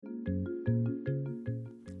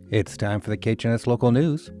It's time for the KHNS Local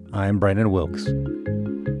News. I'm Brandon Wilkes.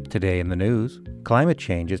 Today in the news, climate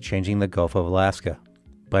change is changing the Gulf of Alaska.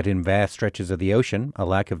 But in vast stretches of the ocean, a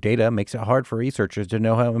lack of data makes it hard for researchers to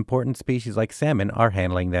know how important species like salmon are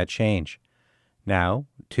handling that change. Now,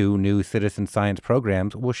 2 new citizen science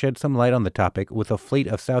programs will shed some light on the topic with a fleet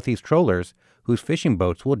of Southeast trawlers whose fishing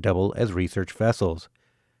boats will double as research vessels.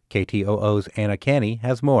 KTOO's Anna Canny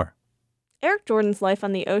has more. Eric Jordan's life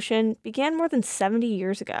on the ocean began more than 70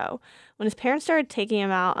 years ago when his parents started taking him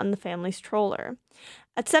out on the family's trawler.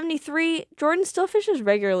 At 73, Jordan still fishes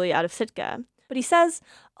regularly out of Sitka, but he says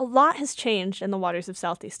a lot has changed in the waters of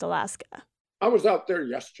Southeast Alaska. I was out there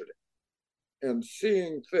yesterday and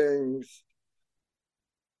seeing things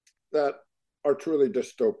that are truly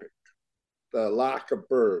dystopic. The lack of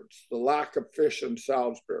birds, the lack of fish in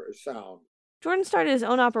Salisbury Sound. Jordan started his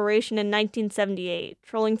own operation in 1978,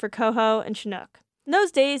 trolling for coho and chinook. In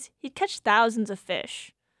those days, he'd catch thousands of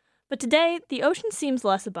fish. But today, the ocean seems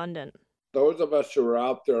less abundant. Those of us who are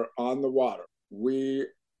out there on the water, we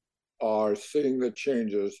are seeing the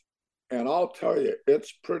changes, and I'll tell you,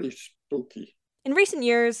 it's pretty spooky. In recent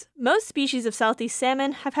years, most species of Southeast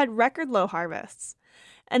salmon have had record low harvests,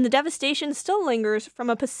 and the devastation still lingers from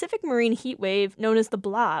a Pacific marine heat wave known as the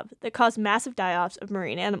blob that caused massive die-offs of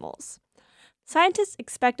marine animals. Scientists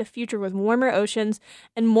expect a future with warmer oceans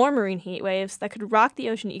and more marine heat waves that could rock the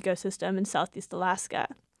ocean ecosystem in Southeast Alaska.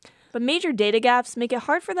 But major data gaps make it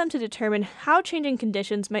hard for them to determine how changing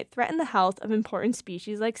conditions might threaten the health of important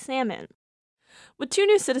species like salmon. With 2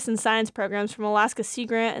 new citizen science programs from Alaska Sea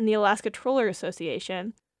Grant and the Alaska Trawler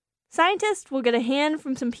Association, scientists will get a hand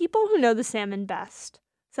from some people who know the salmon best,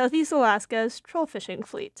 Southeast Alaska's troll fishing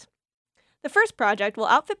fleet. The first project will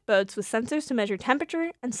outfit boats with sensors to measure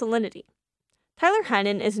temperature and salinity. Tyler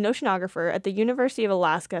Heinen is an oceanographer at the University of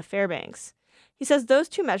Alaska Fairbanks. He says those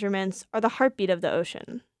 2 measurements are the heartbeat of the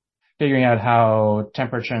ocean. Figuring out how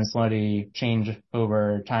temperature and salinity change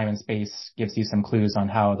over time and space gives you some clues on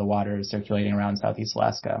how the water is circulating around Southeast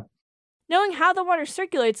Alaska. Knowing how the water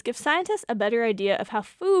circulates gives scientists a better idea of how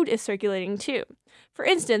food is circulating too. For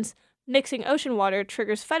instance, mixing ocean water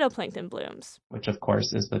triggers phytoplankton blooms, which of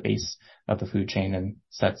course is the base of the food chain and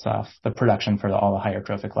sets off the production for all the higher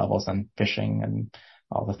trophic levels and fishing and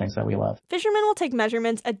all the things that we love. Fishermen will take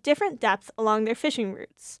measurements at different depths along their fishing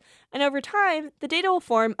routes, and over time, the data will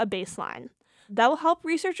form a baseline. That will help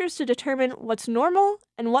researchers to determine what's normal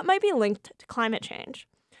and what might be linked to climate change.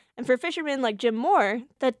 And for fishermen like Jim Moore,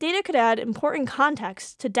 that data could add important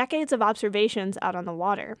context to decades of observations out on the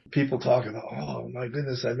water. People talk about, oh my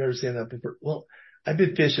goodness, I've never seen that before. Well, I've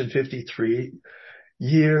been fishing 53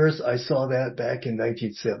 years. I saw that back in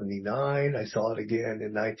 1979. I saw it again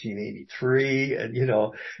in 1983.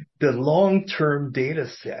 And, the long-term data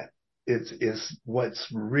set is what's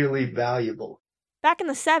really valuable. Back in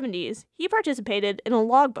the 70s, he participated in a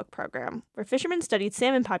logbook program where fishermen studied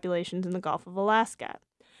salmon populations in the Gulf of Alaska.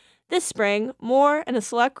 This spring, Moore and a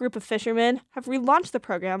select group of fishermen have relaunched the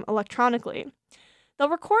program electronically. They'll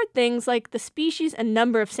record things like the species and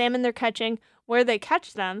number of salmon they're catching, where they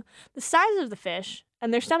catch them, the size of the fish,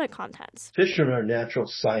 and their stomach contents. Fishermen are natural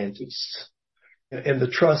scientists, and the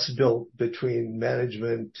trust built between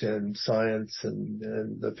management and science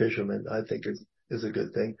and the fishermen, I think, is a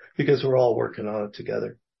good thing because we're all working on it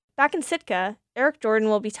together. Back in Sitka, Eric Jordan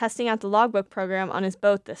will be testing out the logbook program on his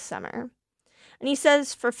boat this summer. And he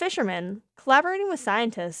says, for fishermen, collaborating with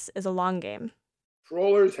scientists is a long game.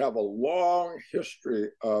 Trawlers have a long history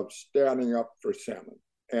of standing up for salmon,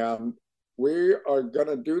 and we are going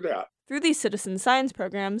to do that. Through these citizen science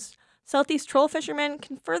programs, Southeast troll fishermen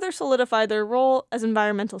can further solidify their role as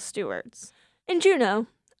environmental stewards. In Juneau,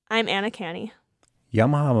 I'm Anna Canny.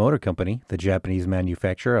 Yamaha Motor Company, the Japanese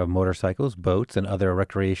manufacturer of motorcycles, boats, and other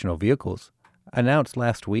recreational vehicles, announced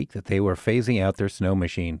last week that they were phasing out their snow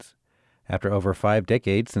machines. After over 5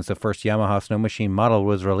 decades since the first Yamaha snow machine model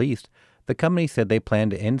was released, the company said they plan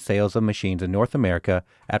to end sales of machines in North America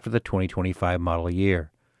after the 2025 model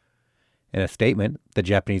year. In a statement, the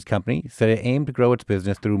Japanese company said it aimed to grow its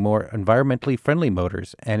business through more environmentally friendly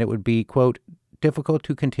motors, and it would be, quote, difficult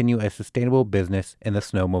to continue a sustainable business in the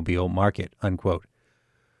snowmobile market, unquote.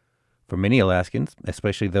 For many Alaskans,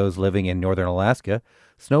 especially those living in northern Alaska,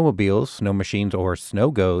 snowmobiles, snow machines, or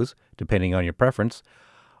snow-goes, depending on your preference,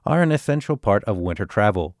 are an essential part of winter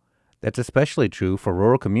travel. That's especially true for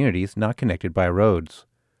rural communities not connected by roads.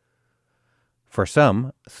 For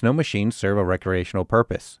some, snow machines serve a recreational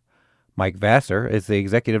purpose. Mike Vassar is the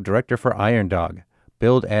executive director for Iron Dog,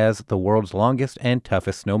 billed as the world's longest and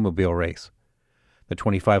toughest snowmobile race. The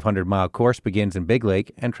 2,500-mile course begins in Big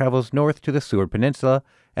Lake and travels north to the Seward Peninsula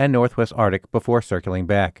and northwest Arctic before circling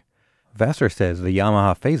back. Vassar says the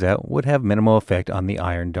Yamaha phase-out would have minimal effect on the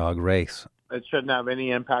Iron Dog race. It shouldn't have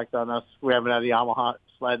any impact on us. We haven't had a Yamaha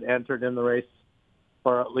sled entered in the race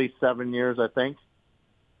for at least 7 years, I think,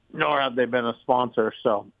 nor have they been a sponsor.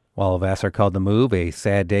 So, while Vassar called the move a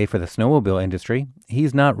sad day for the snowmobile industry,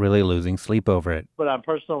 he's not really losing sleep over it. But I'm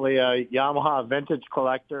personally a Yamaha vintage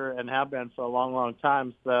collector and have been for a long, long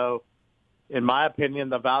time. So, in my opinion,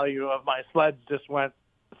 the value of my sleds just went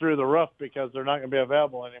through the roof because they're not going to be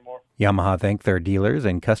available anymore. Yamaha thanked their dealers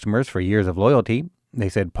and customers for years of loyalty. They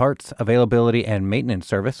said parts, availability, and maintenance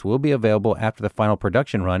service will be available after the final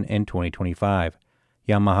production run in 2025.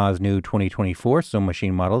 Yamaha's new 2024 snow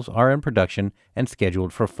machine models are in production and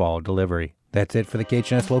scheduled for fall delivery. That's it for the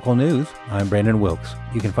KHNS Local News. I'm Brandon Wilkes.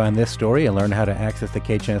 You can find this story and learn how to access the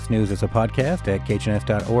KHNS News as a podcast at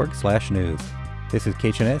khns.org/news. This is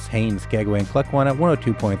KHNS, Haines, Skagway, and Cluckwan at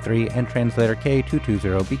 102.3 and translator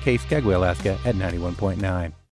K220 BK Skagway, Alaska at 91.9.